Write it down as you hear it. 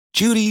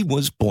Judy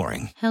was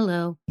boring.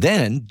 Hello.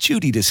 Then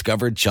Judy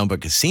discovered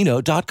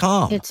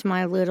ChumbaCasino.com. It's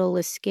my little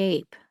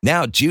escape.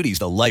 Now Judy's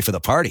the life of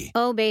the party.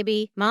 Oh,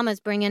 baby, mama's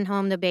bringing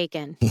home the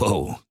bacon.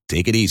 Whoa,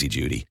 take it easy,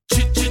 Judy.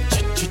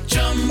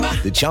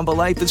 The Chumba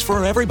life is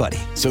for everybody.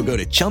 So go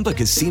to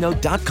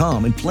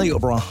ChumbaCasino.com and play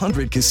over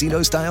 100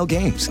 casino-style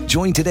games.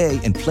 Join today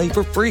and play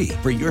for free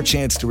for your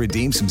chance to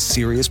redeem some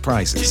serious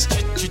prizes.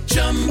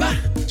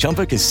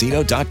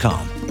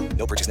 ChumbaCasino.com.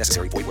 No purchase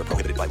necessary. Void where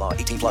prohibited by law.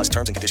 18 plus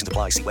terms and conditions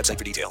apply. See website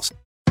for details.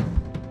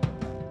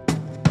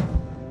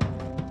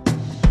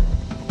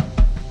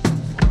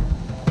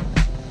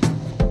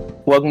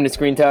 Welcome to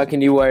Screen Talk,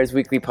 IndieWire's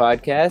weekly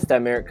podcast.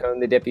 I'm Eric Cohn,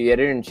 the deputy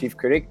editor and chief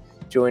critic,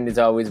 joined as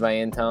always by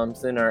Ann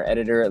Thompson, our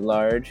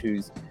editor-at-large,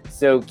 who's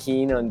so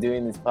keen on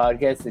doing this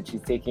podcast that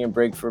she's taking a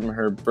break from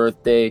her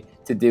birthday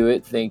to do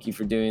it. Thank you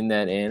for doing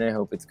that, Ann. I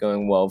hope it's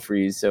going well for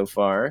you so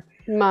far.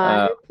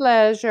 My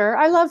pleasure.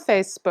 I love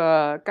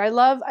Facebook. I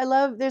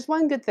love, there's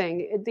one good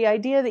thing. The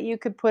idea that you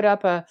could put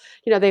up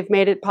they've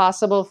made it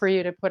possible for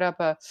you to put up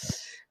a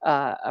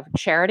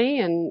charity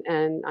and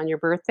on your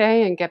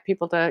birthday and get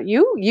people to,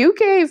 you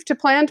gave to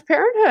Planned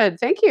Parenthood.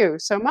 Thank you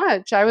so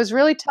much. I was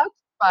really touched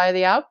by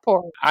the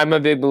outpouring. I'm a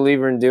big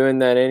believer in doing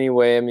that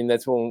anyway. I mean,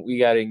 that's when we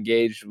got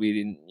engaged. We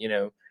didn't,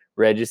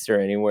 register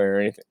anywhere or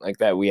anything like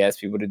that. We asked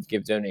people to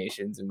give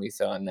donations and we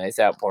saw a nice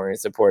outpouring of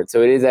support.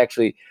 So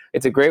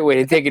it's a great way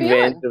to take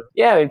advantage of,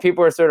 and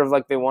people are sort of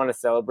like, they want to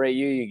celebrate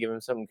you. You give them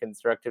something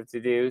constructive to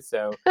do.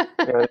 So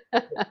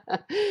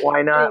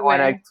why not? Anyway, why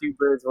not two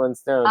birds, one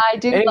stone? I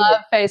do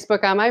love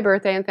Facebook on my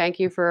birthday, and thank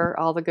you for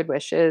all the good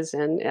wishes.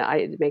 And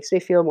it makes me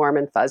feel warm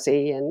and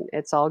fuzzy, and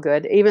it's all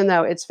good, even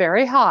though it's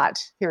very hot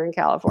here in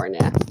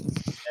California.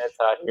 It's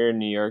hot here in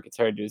New York. It's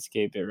hard to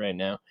escape it right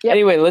now. Yep.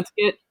 Anyway, let's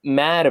get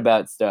mad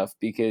about stuff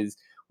because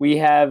we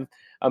have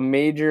a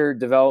major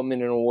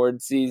development in award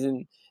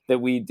season that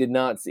we did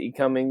not see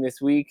coming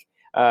this week.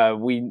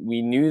 We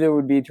knew there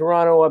would be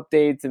Toronto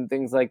updates and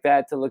things like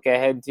that to look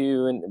ahead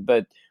to,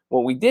 but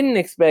what we didn't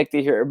expect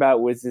to hear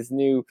about was this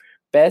new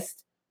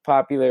Best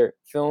Popular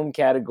Film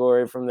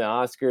category from the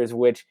Oscars,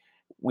 which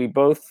we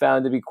both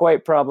found to be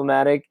quite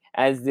problematic,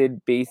 as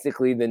did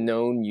basically the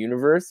known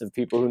universe of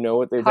people who know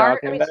what they're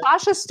talking about.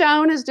 Sasha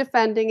Stone is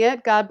defending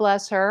it. God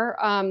bless her.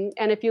 And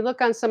if you look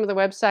on some of the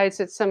websites,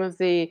 it's some of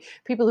the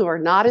people who are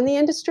not in the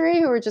industry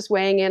who are just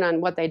weighing in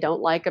on what they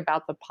don't like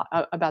about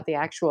the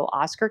actual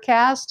Oscar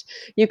cast.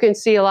 You can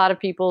see a lot of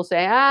people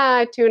say,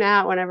 I tune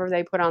out whenever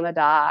they put on the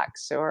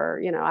docs,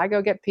 or I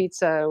go get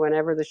pizza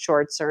whenever the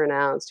shorts are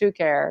announced. Who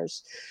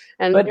cares?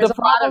 And there's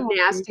a lot of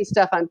nasty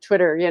stuff on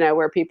Twitter,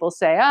 where people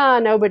say,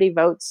 nobody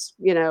votes,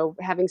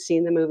 having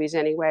seen the movies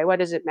anyway. What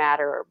does it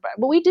matter?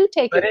 But we do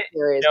take it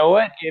seriously. You know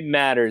what? It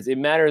matters. It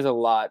matters a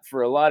lot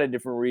for a lot of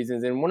different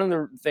reasons. And one of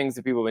the things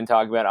that people have been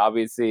talking about,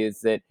 obviously, is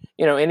that,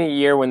 in a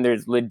year when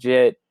there's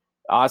legit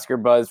Oscar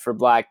buzz for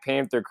Black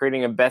Panther,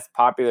 creating a Best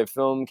Popular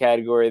Film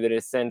category that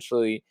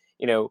essentially,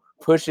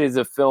 pushes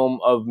a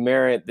film of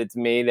merit that's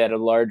made at a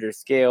larger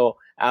scale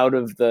out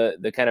of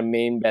the kind of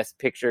main Best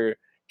Picture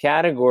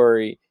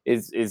category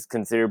is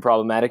considered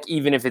problematic,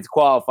 even if it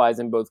qualifies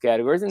in both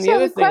categories. And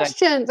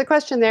the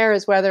question there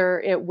is whether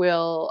it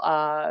will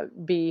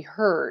be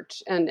hurt,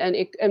 and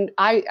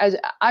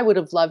I would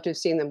have loved to have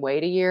seen them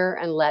wait a year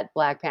and let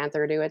Black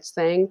Panther do its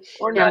thing.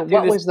 Or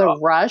what was the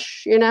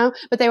rush,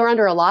 But they were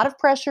under a lot of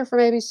pressure from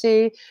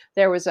ABC.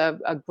 There was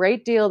a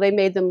great deal. They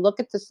made them look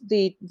at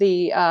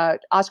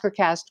the Oscar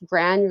cast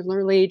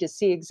granularly to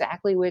see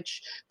exactly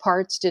which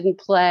parts didn't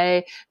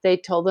play. They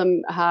told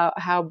them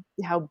how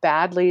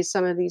badly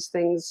some of these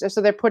things.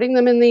 So they're putting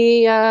them in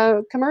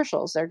the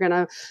commercials. They're going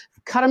to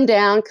cut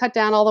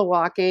down all the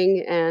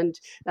walking, and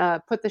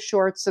put the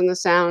shorts and the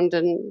sound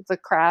and the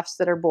crafts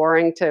that are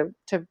boring to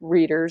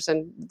readers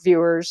and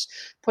viewers,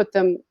 put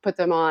them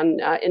on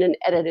in an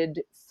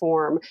edited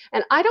form.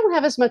 And I don't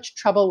have as much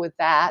trouble with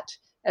that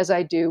as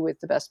I do with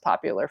the Best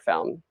Popular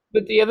Film.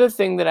 But the other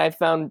thing that I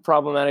found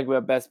problematic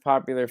about Best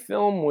Popular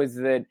Film was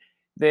that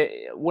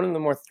one of the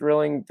more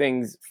thrilling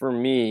things for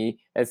me,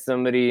 as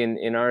somebody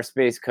in our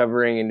space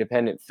covering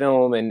independent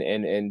film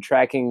and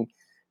tracking,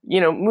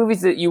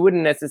 movies that you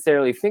wouldn't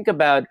necessarily think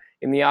about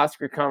in the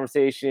Oscar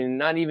conversation,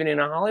 not even in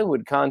a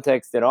Hollywood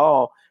context at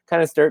all,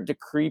 kind of start to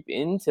creep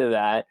into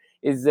that,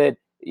 is that,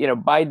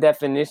 by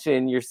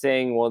definition, you're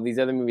saying, well, these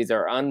other movies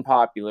are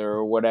unpopular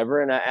or whatever.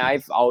 And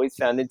I've always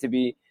found it to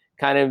be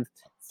kind of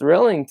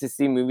thrilling to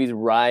see movies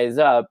rise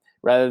up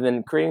rather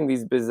than creating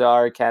these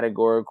bizarre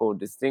categorical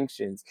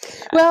distinctions.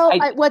 Well,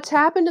 what's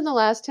happened in the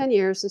last 10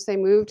 years since they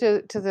moved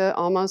to the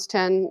almost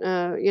 10,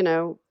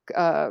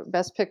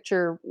 Best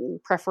Picture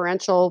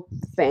preferential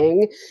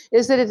thing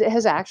is that it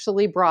has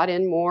actually brought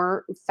in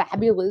more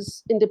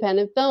fabulous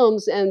independent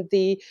films, and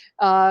the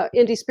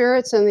indie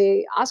spirits and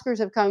the Oscars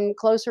have come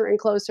closer and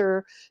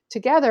closer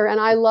together.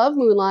 And I love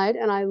Moonlight,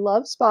 and I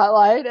love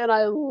Spotlight, and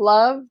I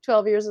love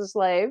 12 Years a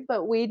Slave,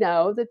 but we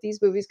know that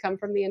these movies come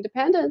from the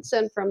independents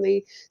and from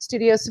the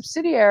studio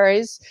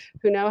subsidiaries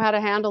who know how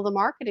to handle the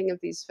marketing of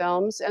these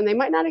films, and they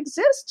might not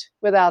exist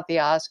without the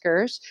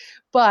Oscars.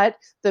 But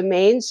the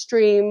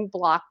mainstream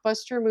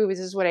blockbuster movies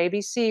is what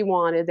ABC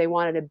wanted. They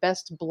wanted a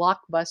best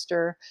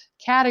blockbuster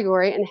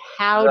category. And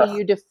how do Ugh.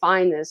 you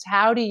define this?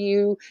 How do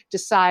you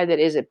decide that?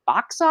 Is it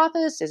box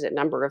office? Is it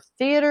number of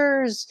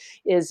theaters?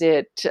 Is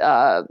it,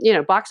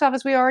 box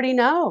office we already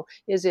know?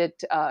 Is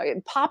it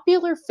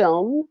popular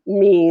film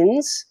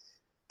means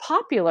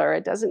popular.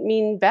 It doesn't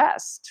mean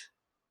best.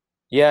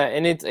 Yeah,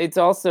 and it's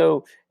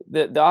also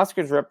the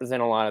Oscars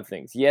represent a lot of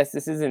things. Yes,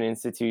 this is an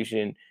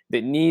institution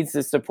that needs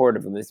the support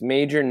of this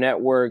major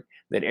network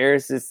that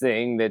airs this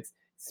thing that's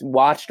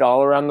watched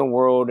all around the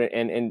world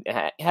and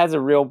has a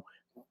real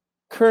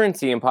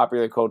currency in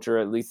popular culture.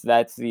 At least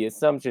that's the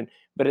assumption.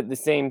 But at the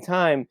same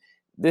time,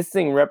 this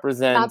thing Not the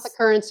represents.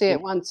 currency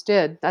it once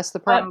did. That's the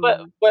But but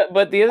problem. but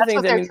but the other That's thing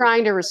is, what I they're mean,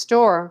 trying to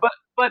restore.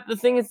 but the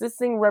thing is, this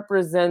thing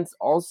represents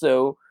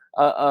also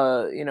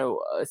a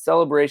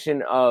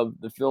celebration of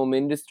the film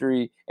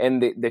industry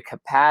and the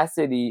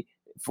capacity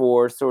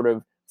for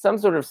some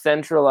sort of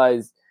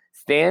centralized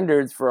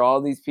standards for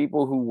all these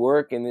people who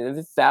work, and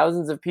there's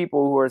thousands of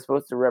people who are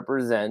supposed to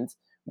represent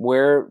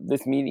where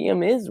this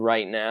medium is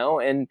right now,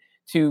 and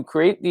to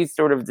create these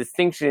sort of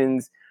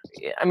distinctions.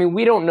 I mean,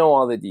 we don't know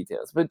all the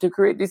details, but to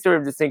create these sort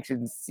of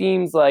distinctions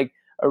seems like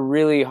a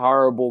really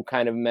horrible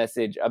kind of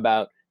message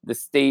about the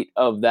state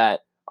of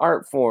that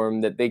art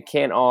form, that they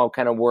can't all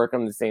kind of work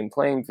on the same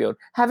playing field.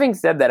 Having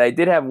said that, I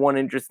did have one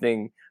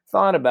interesting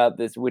thought about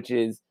this, which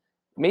is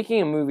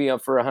making a movie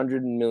up for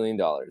 $100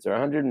 million or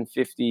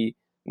 $150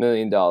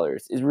 million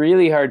is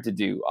really hard to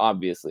do,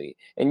 obviously.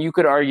 And you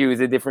could argue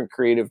is a different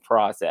creative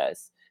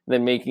process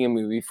than making a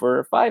movie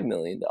for $5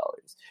 million.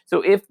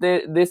 So if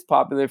this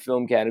popular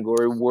film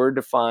category were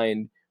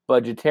defined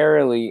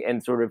budgetarily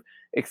and sort of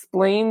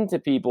explained to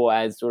people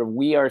as sort of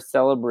we are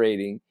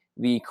celebrating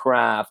the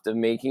craft of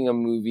making a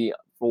movie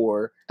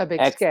for A big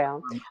X.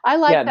 scale. I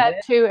like Yeah,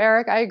 that too,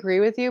 Eric. I agree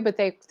with you, but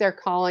they're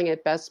calling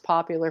it best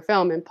popular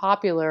film, and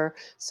popular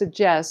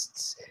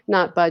suggests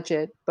not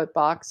budget but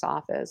box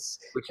office.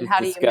 which And is how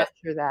do you disgusting.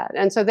 measure that?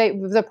 And so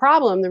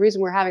the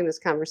reason we're having this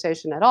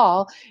conversation at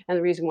all, and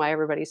the reason why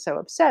everybody's so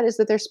upset is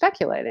that they're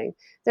speculating.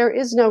 There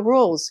is no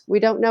rules. We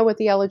don't know what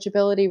the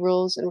eligibility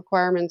rules and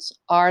requirements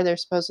are. They're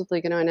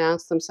supposedly going to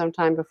announce them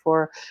sometime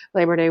before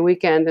Labor Day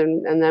weekend,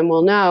 and then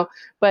we'll know.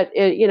 But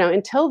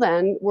until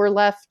then, we're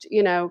left,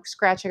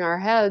 scratching our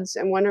heads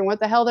and wondering what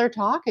the hell they're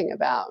talking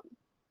about.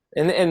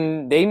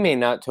 And they may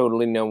not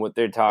totally know what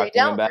they're They talking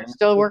don't. about. They're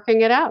still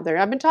working it out.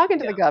 I've been talking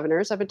to Yeah. the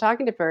governors. I've been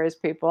talking to various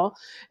people,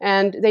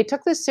 and they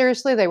took this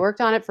seriously. They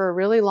worked on it for a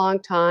really long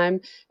time.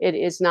 It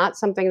is not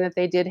something that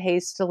they did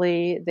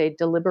hastily. They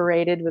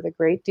deliberated with a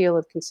great deal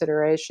of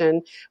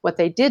consideration. What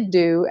they did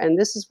do, and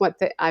this is what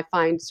I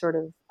find sort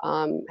of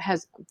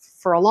has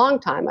for a long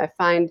time, I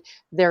find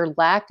their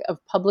lack of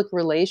public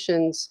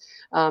relations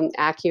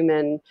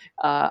acumen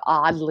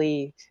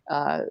oddly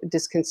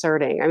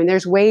disconcerting. I mean,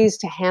 there's ways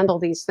to handle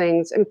these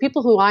things. And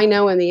people who I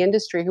know in the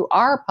industry who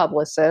are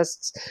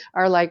publicists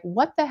are like,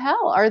 what the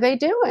hell are they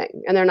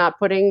doing? And they're not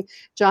putting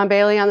John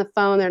Bailey on the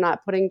phone. They're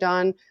not putting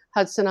Don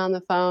Hudson on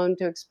the phone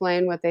to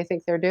explain what they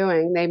think they're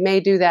doing. They may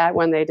do that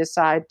when they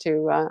decide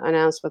to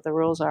announce what the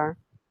rules are.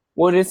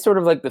 Well, it is sort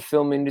of like the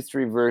film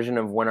industry version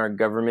of when our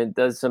government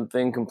does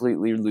something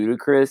completely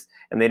ludicrous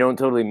and they don't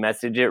totally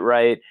message it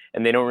right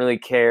and they don't really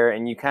care,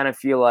 and you kind of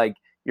feel like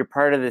you're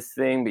part of this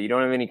thing, but you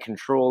don't have any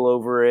control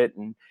over it.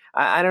 And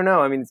I don't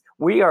know. I mean,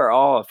 we are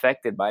all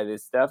affected by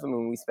this stuff. I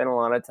mean, we spend a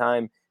lot of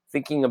time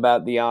thinking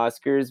about the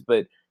Oscars,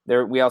 but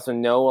we also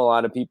know a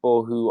lot of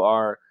people who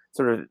are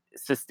sort of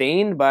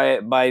sustained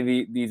by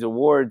these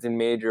awards in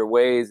major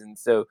ways. And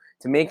so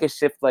to make a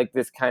shift like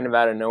this kind of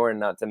out of nowhere and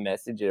not to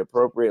message it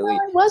appropriately.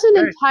 It wasn't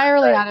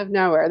entirely out of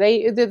nowhere.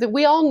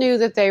 We all knew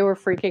that they were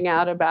freaking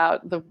out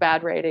about the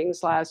bad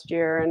ratings last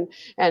year,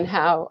 and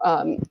how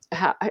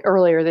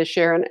earlier this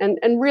year,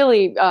 and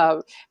really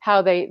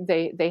how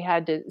they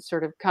had to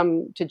sort of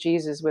come to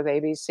Jesus with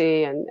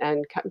ABC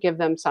and give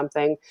them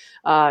something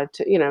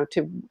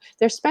to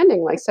they're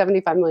spending like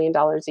 $75 million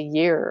a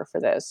year for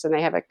this, and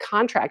they have a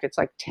contract. It's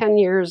like 10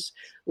 years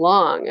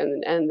long,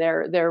 and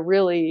they're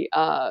really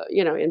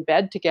in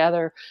bed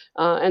together,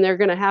 and they're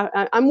going to have.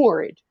 I'm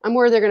worried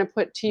they're going to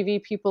put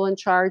TV people in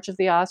charge of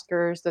the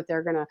Oscars, that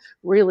they're going to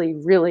really,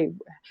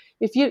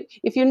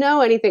 if you know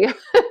anything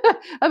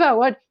about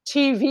what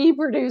TV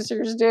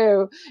producers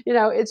do,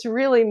 it's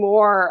really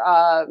more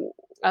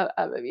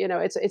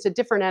it's a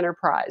different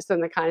enterprise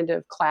than the kind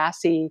of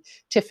classy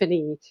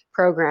Tiffany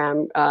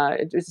program.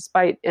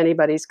 Despite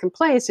anybody's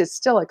complaints, it's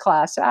still a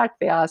class act,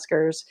 the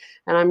Oscars,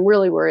 and I'm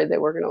really worried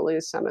that we're going to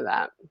lose some of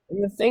that.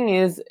 And the thing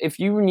is, if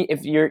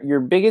your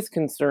biggest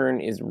concern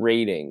is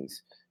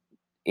ratings,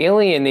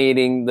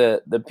 alienating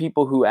the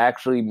people who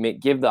actually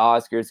give the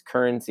Oscars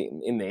currency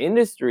in the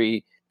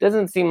industry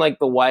doesn't seem like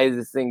the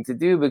wisest thing to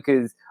do,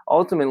 because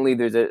ultimately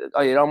there's it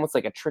almost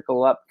like a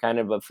trickle up kind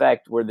of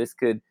effect where this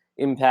could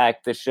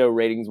impact the show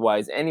ratings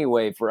wise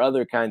anyway for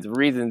other kinds of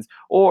reasons,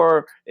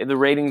 or the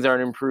ratings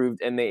aren't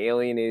improved and they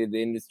alienated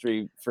the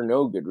industry for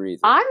no good reason.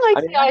 I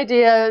like the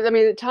idea. I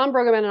mean, Tom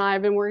Brueggemann and I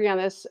have been working on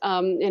this,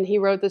 and he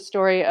wrote the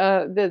story.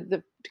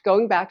 The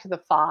going back to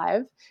the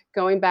five,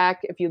 going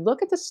back, if you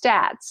look at the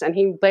stats, and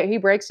he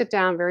breaks it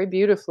down very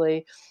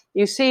beautifully,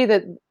 you see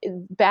that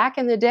back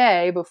in the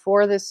day,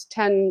 before this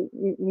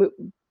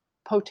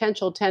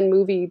potential 10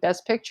 movie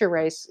best picture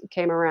race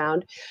came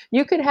around,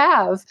 you could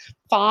have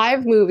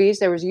five movies.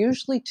 There was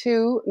usually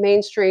two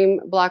mainstream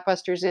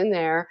blockbusters in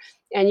there,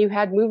 and you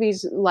had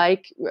movies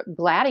like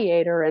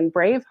Gladiator and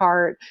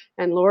Braveheart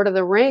and Lord of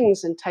the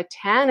Rings and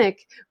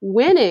Titanic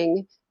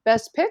winning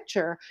best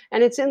picture.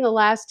 And it's in the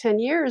last 10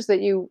 years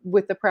that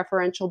with the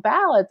preferential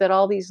ballot, that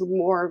all these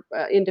more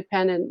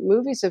independent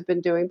movies have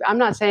been doing. I'm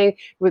not saying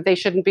they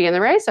shouldn't be in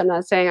the race. I'm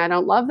not saying I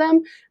don't love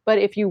them, but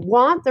if you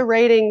want the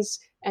ratings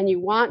and you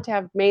want to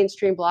have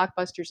mainstream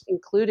blockbusters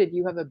included,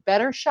 you have a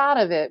better shot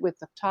of it with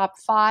the top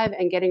five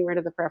and getting rid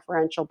of the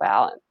preferential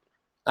ballot.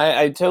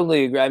 I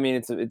totally agree. I mean,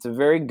 it's a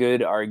very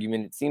good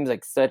argument. It seems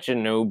like such a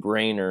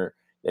no-brainer.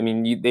 I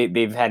mean,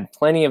 they've had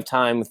plenty of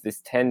time with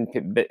this 10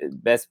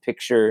 best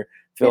picture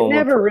film. It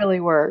never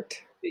really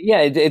worked. Yeah,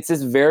 it's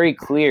just very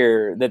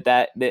clear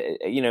that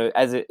you know,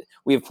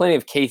 we have plenty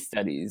of case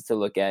studies to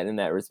look at in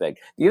that respect.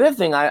 The other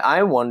thing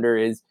I wonder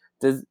is,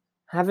 does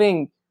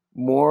having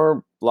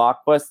more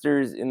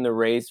blockbusters in the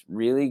race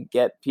really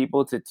get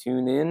people to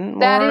tune in more?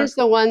 That is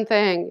the one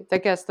thing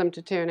that gets them to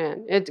tune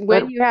in.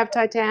 When you have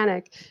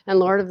Titanic and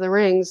Lord of the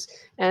Rings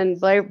and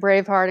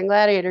Braveheart and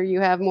Gladiator, you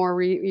have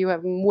you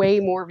have way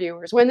more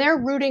viewers. When they're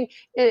rooting,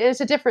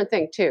 it's a different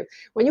thing too.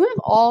 When you have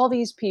all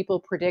these people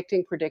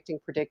predicting,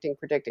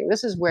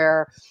 this is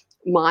where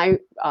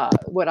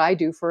what I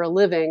do for a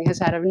living has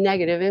had a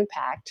negative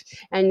impact,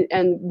 and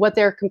what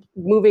they're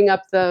moving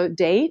up the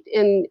date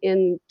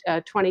in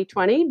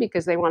 2020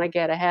 because they want to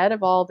get ahead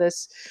of all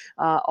this,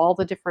 all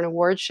the different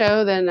award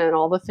shows and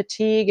all the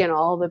fatigue and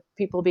all the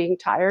people being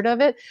tired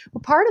of it.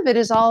 Well, part of it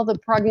is all the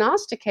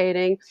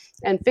prognosticating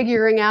and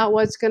figuring out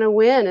what's going to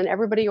win, and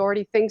everybody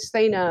already thinks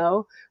they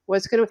know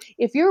what's going to.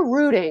 If you're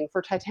rooting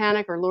for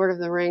Titanic or Lord of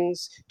the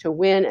Rings to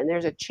win, and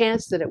there's a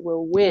chance that it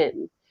will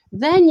win,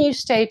 then you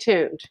stay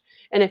tuned.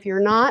 And if you're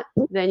not,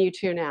 then you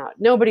tune out.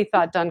 Nobody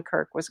thought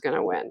Dunkirk was going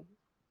to win.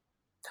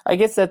 I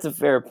guess that's a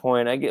fair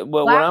point.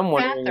 What I'm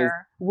wondering is,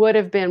 would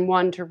have been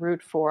one to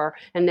root for,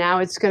 and now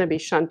it's going to be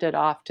shunted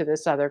off to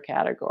this other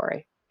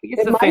category.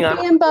 It might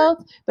be in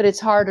both, but it's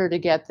harder to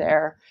get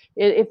there.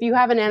 If you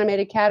have an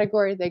animated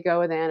category, they go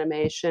with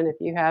animation. If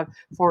you have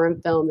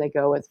foreign film, they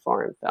go with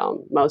foreign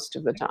film most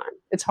of the time.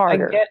 It's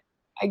harder.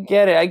 I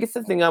get it. I guess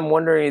the thing I'm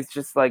wondering is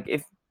just like,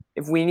 if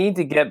we need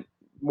to get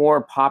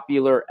more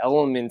popular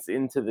elements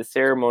into the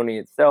ceremony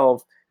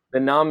itself, the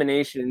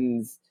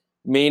nominations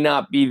may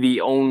not be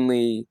the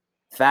only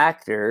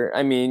factor.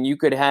 I mean, you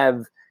could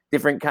have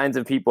different kinds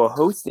of people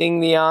hosting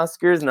the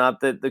Oscars.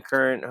 Not that the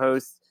current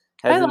host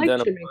hasn't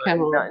done Jimmy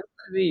Kimmel.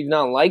 He's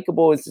not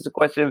likable. It's just a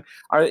question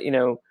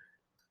of,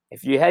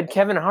 if you had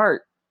Kevin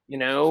Hart,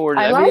 or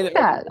I like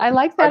that. I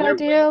like that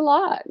idea a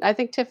lot. I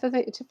think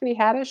Tiffany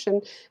Haddish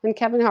and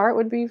Kevin Hart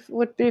would be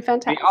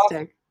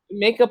fantastic.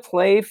 Make a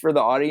play for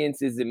the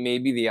audiences that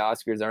maybe the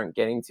Oscars aren't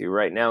getting to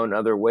right now in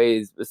other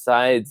ways,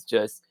 besides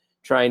just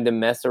trying to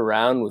mess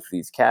around with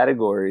these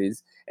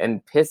categories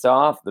and piss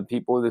off the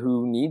people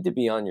who need to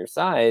be on your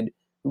side,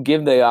 who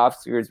give the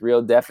Oscars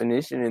real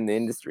definition in the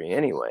industry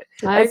anyway.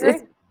 I agree.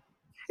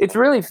 It's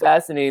really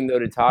fascinating, though,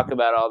 to talk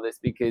about all this,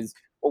 because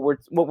what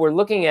we're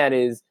looking at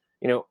is,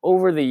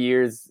 over the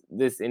years,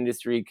 this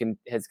industry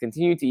has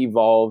continued to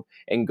evolve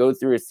and go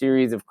through a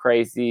series of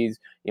crises,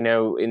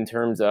 in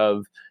terms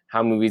of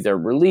how movies are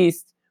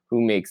released,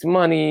 who makes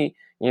money.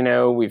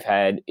 We've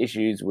had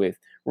issues with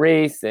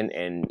race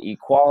and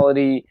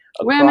equality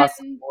across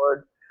the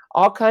board.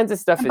 All kinds of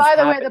stuff. And by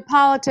the way, the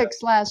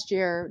politics last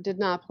year did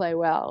not play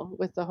well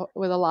with a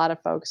lot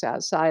of folks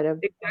outside of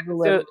the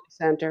liberal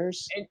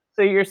centers.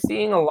 So you're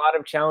seeing a lot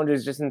of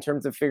challenges just in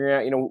terms of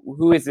figuring out,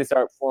 who is this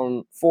art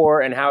form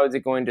for and how is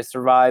it going to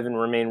survive and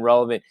remain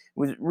relevant. It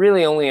was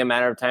really only a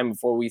matter of time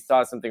before we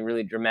saw something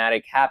really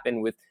dramatic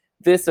happen with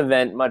this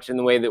event, much in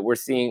the way that we're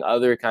seeing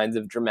other kinds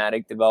of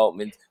dramatic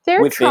developments.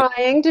 They're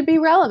trying to be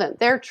relevant.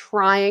 They're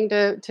trying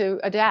to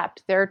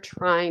adapt. They're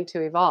trying to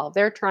evolve.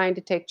 They're trying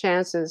to take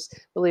chances,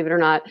 believe it or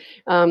not.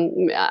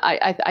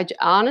 I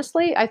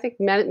honestly, I think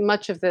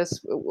much of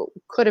this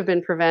could have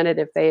been prevented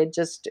if they had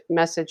just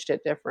messaged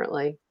it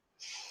differently.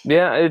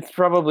 Yeah, it's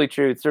probably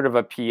true. It's sort of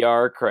a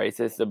PR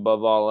crisis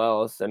above all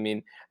else. I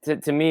mean,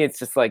 to me, it's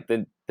just like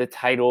the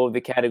title of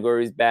the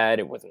category is bad.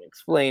 It wasn't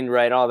explained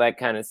right, all that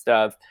kind of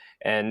stuff.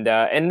 And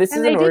this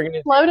is an organization. They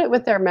didn't float it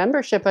with their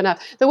membership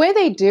enough. The way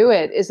they do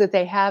it is that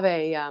they have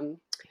a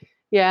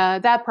yeah,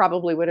 that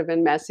probably would have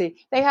been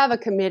messy. They have a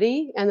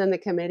committee, and then the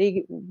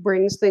committee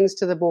brings things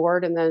to the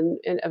board, and then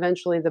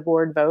eventually the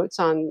board votes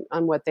on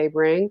what they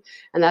bring,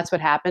 and that's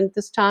what happened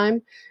this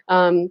time.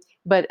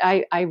 But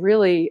I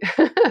really,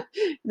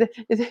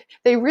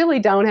 they really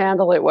don't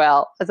handle it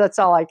well. That's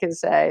all I can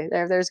say.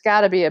 There's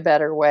got to be a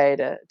better way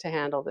to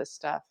handle this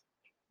stuff.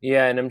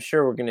 Yeah, and I'm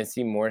sure we're going to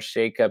see more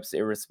shakeups,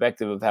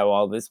 irrespective of how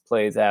all this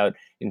plays out,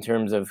 in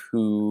terms of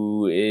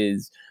who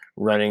is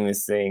running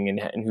this thing,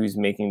 and who's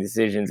making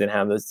decisions, and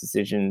how those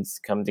decisions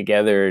come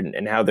together,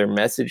 and how they're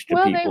messaged to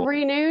Well, they've people.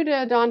 renewed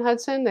Don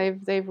Hudson.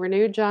 They've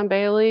renewed John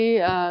Bailey.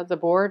 The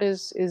board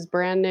is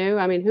brand new.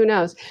 I mean, who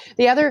knows?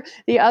 The other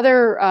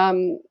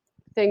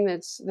thing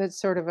that's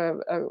sort of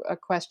a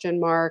question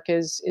mark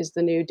is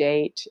the new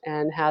date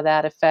and how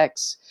that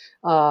affects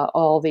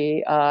all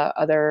the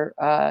other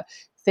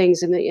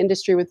things in the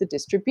industry with the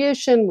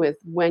distribution, with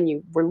when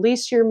you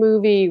release your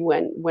movie,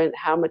 when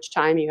how much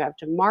time you have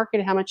to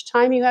market, how much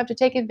time you have to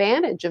take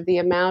advantage of the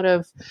amount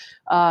of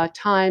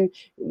time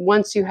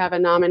once you have a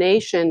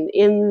nomination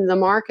in the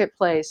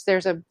marketplace.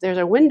 There's a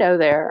window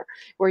there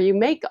where you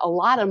make a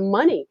lot of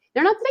money.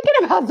 They're not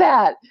thinking about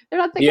that. They're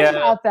not thinking Yeah.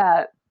 about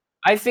that.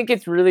 I think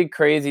it's really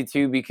crazy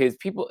too, because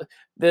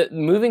the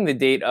moving the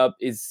date up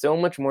is so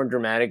much more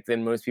dramatic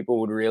than most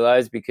people would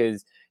realize,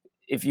 because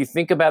if you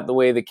think about the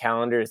way the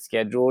calendar is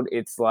scheduled,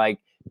 it's like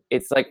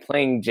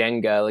playing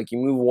Jenga. Like, you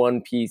move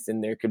one piece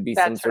and there could be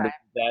some That's sort right.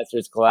 of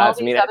disastrous All collapse. I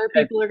these mean, other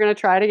people are going to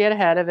try to get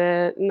ahead of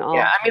it and all.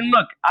 yeah, I mean,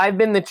 look, I've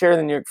been the chair of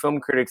the New York Film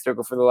Critics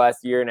Circle for the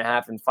last year and a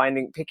half, and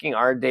picking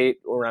our date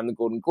around the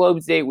Golden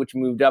Globes date, which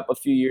moved up a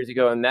few years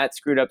ago, and that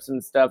screwed up some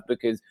stuff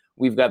because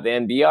we've got the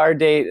NBR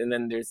date, and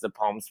then there's the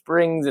Palm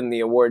Springs and the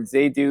awards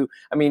they do.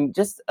 I mean,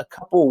 just a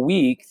couple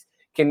weeks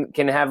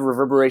can have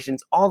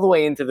reverberations all the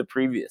way into the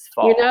previous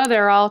fall. You know,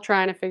 they're all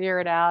trying to figure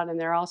it out, and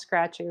they're all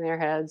scratching their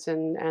heads,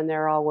 and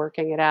they're all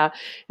working it out,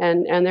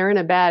 and they're in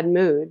a bad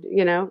mood,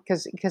 you know,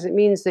 because it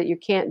means that you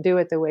can't do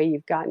it the way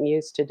you've gotten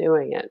used to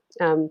doing it.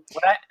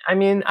 But I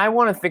mean, I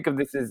want to think of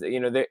this as,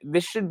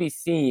 this should be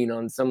seen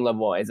on some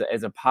level as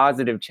a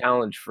positive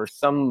challenge for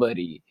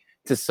somebody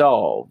to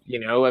solve.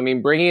 I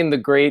mean, bringing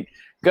in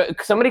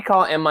somebody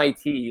call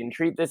MIT and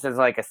treat this as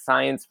like a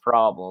science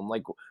problem.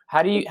 Like,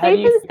 how do you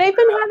They've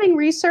been having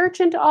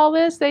research into all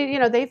this.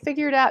 They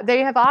figured out,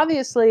 they have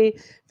obviously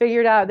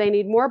figured out they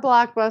need more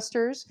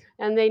blockbusters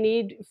and they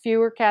need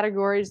fewer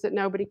categories that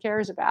nobody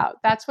cares about.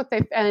 That's what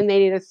and they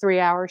need a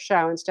 3-hour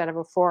show instead of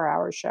a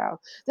 4-hour show.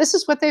 This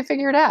is what they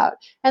figured out,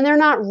 and they're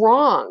not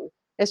wrong.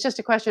 It's just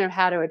a question of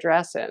how to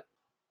address it.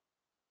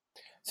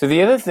 So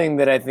the other thing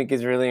that I think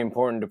is really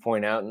important to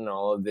point out in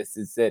all of this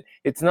is that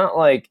it's not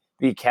like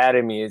the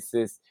Academy is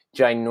this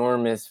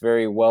ginormous,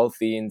 very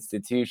wealthy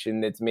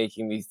institution that's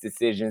making these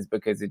decisions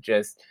because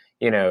just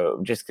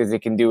because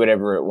it can do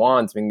whatever it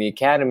wants. I mean, the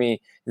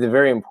Academy is a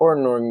very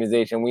important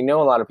organization. We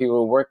know a lot of people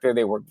who work there.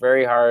 They work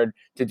very hard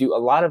to do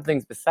a lot of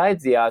things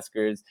besides the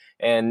Oscars,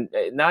 and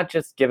not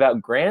just give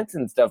out grants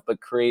and stuff, but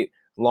create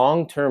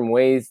long-term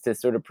ways to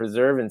sort of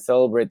preserve and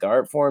celebrate the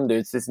art form.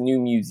 There's this new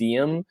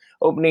museum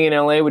opening in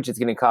LA, which is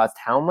going to cost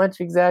how much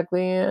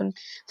exactly, Anne?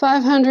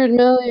 $500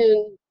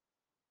 million.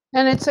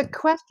 And it's a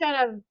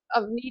question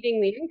of needing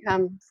the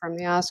income from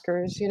the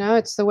Oscars.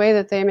 It's the way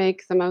that they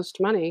make the most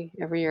money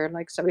every year,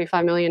 like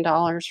 $75 million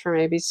from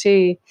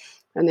ABC.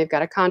 And they've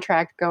got a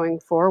contract going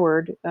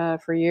forward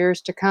for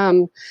years to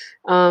come.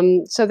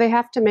 So they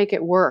have to make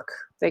it work.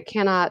 They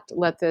cannot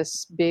let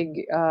this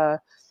big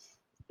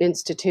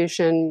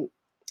institution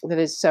that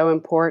is so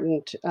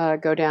important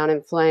go down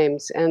in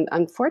flames. And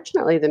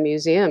unfortunately, the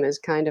museum is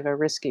kind of a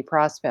risky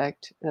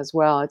prospect as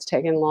well. It's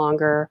taken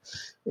longer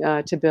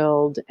to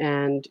build,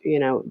 and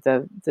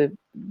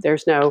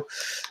there's no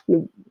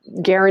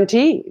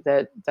guarantee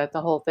that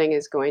the whole thing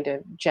is going to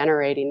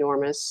generate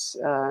enormous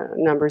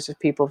numbers of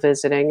people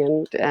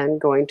visiting and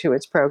going to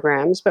its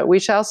programs. But we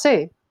shall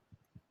see.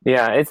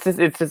 Yeah, it's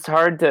just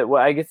hard to.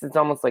 Well, I guess it's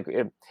almost like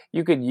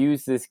you could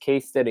use this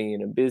case study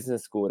in a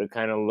business school to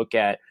kind of look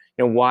at,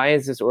 why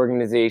is this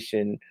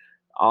organization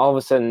all of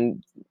a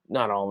sudden,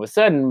 not all of a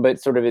sudden,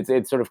 but sort of it's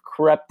sort of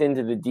crept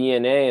into the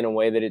DNA in a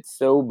way that it's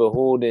so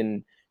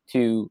beholden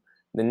to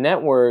the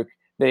network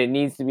that it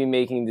needs to be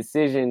making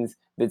decisions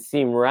that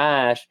seem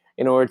rash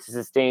in order to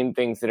sustain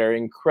things that are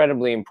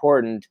incredibly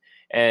important,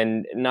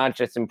 and not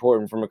just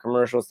important from a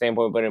commercial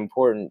standpoint, but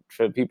important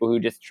for people who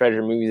just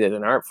treasure movies as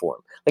an art form.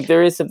 Like,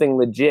 there is something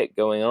legit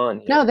going on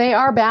here. No, they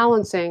are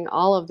balancing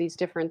all of these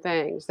different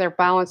things. They're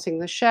balancing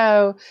the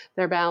show,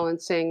 they're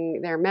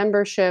balancing their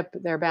membership,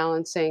 they're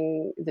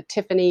balancing the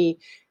Tiffany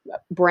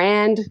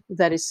brand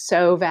that is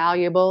so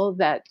valuable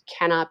that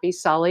cannot be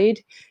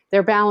sullied.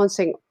 They're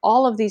balancing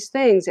all of these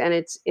things, and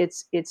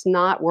it's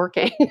not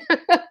working.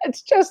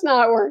 It's just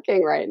not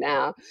working right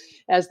now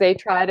as they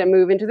try to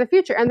move into the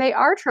future. And they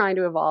are trying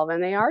to evolve,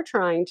 and they are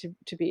trying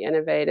to be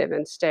innovative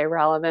and stay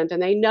relevant,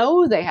 and they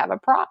know they have a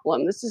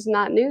problem. This is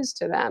not news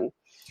to them.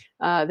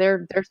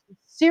 They're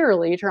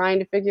sincerely trying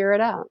to figure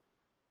it out.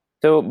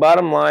 So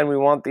bottom line, we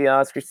want the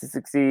Oscars to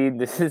succeed.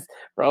 This is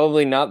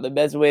probably not the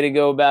best way to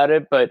go about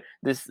it, but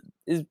this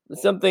is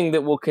something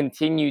that will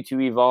continue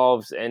to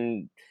evolve,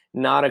 and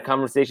not a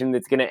conversation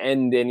that's going to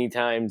end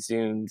anytime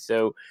soon.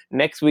 So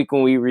next week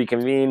when we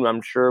reconvene,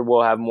 I'm sure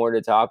we'll have more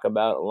to talk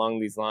about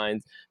along these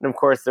lines. And of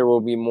course, there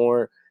will be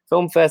more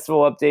film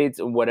festival updates,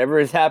 whatever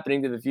is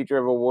happening to the future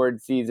of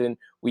award season.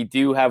 We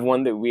do have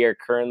one that we are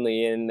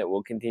currently in that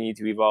will continue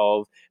to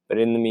evolve. But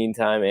in the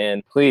meantime,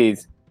 and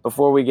please,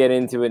 before we get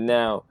into it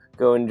now,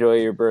 go enjoy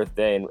your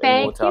birthday, and we'll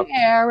Thank talk. you,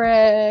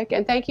 Eric.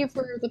 And thank you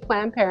for the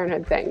Planned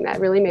Parenthood thing. That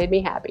really made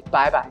me happy.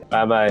 Bye-bye.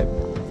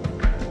 Bye-bye.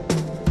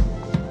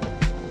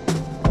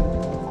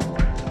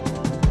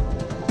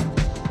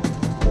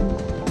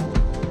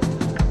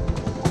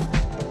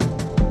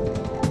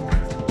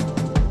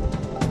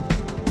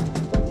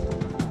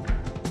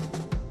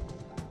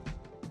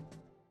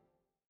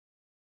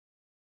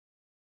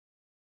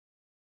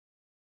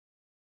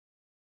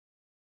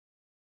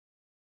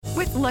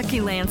 With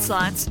Lucky Land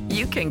Slots,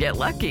 you can get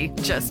lucky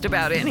just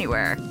about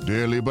anywhere.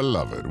 Dearly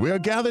beloved, we are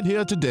gathered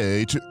here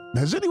today to...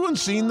 Has anyone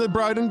seen the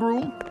bride and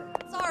groom?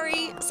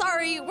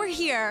 Sorry, we're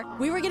here.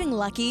 We were getting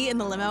lucky in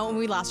the limo and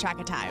we lost track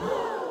of time.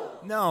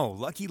 No,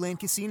 Lucky Land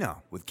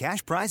Casino, with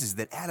cash prizes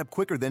that add up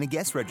quicker than a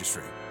guest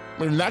registry.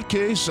 In that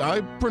case,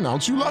 I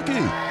pronounce you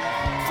lucky.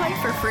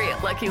 Play for free at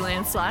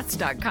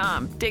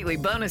LuckyLandSlots.com. Daily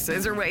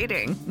bonuses are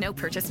waiting. No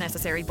purchase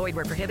necessary. Void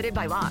where prohibited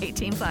by law.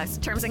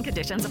 18+. Terms and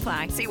conditions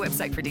apply. See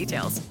website for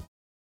details.